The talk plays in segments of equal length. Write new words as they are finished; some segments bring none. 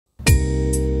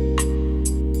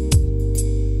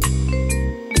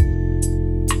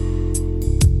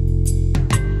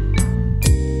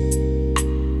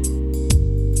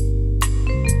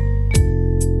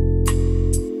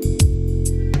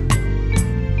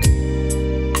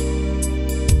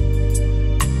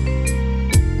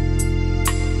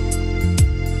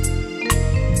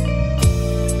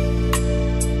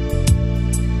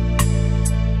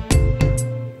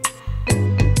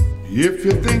If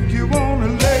you think you wanna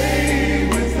lay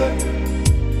with her,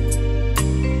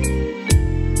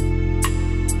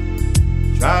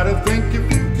 try to think if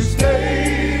you can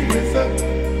stay with her.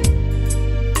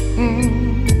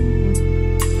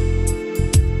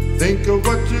 Think of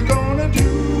what you're gonna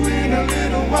do in a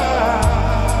little while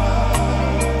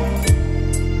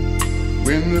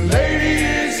when the lady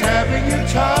is having your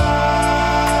child.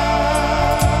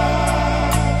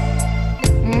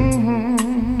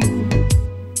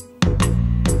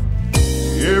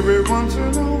 Every once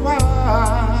in a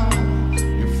while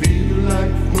you feel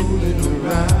like fooling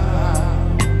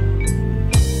around.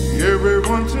 Every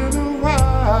once in a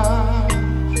while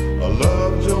a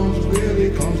love Jones really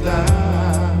comes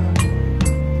down.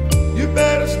 You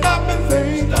better stop and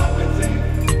think.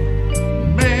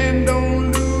 Man,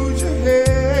 don't lose your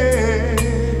head.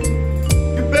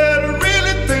 You better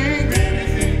really think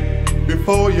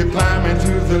before you climb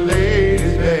into the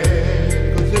lady's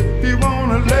bed. 'Cause if you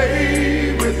wanna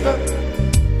lay with her,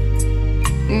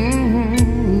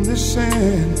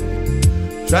 listen,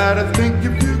 try to think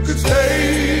if you could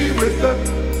stay with her.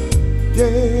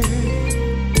 Yeah.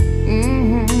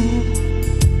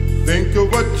 Think of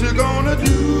what you're gonna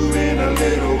do in a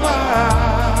little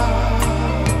while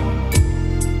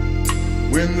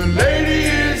when the lady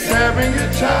is having a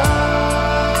child.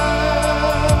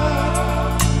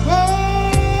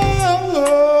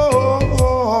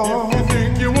 If you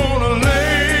think you wanna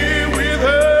lay with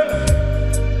her,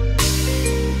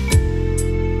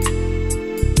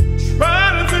 try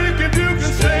to think if you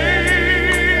can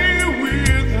stay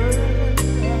with her.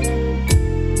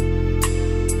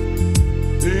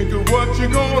 Think of what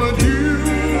you're gonna do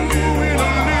in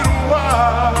a little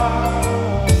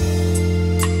while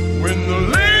when the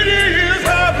lady is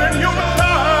having your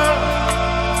child.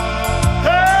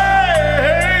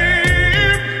 Hey,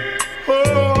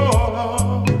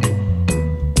 oh.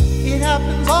 It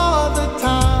happens all the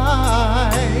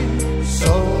time.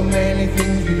 So many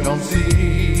things you don't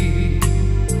see.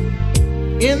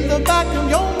 In the back of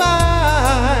your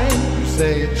mind, you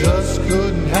say it just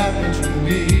couldn't happen to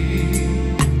me.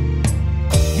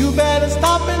 You better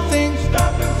stop and think.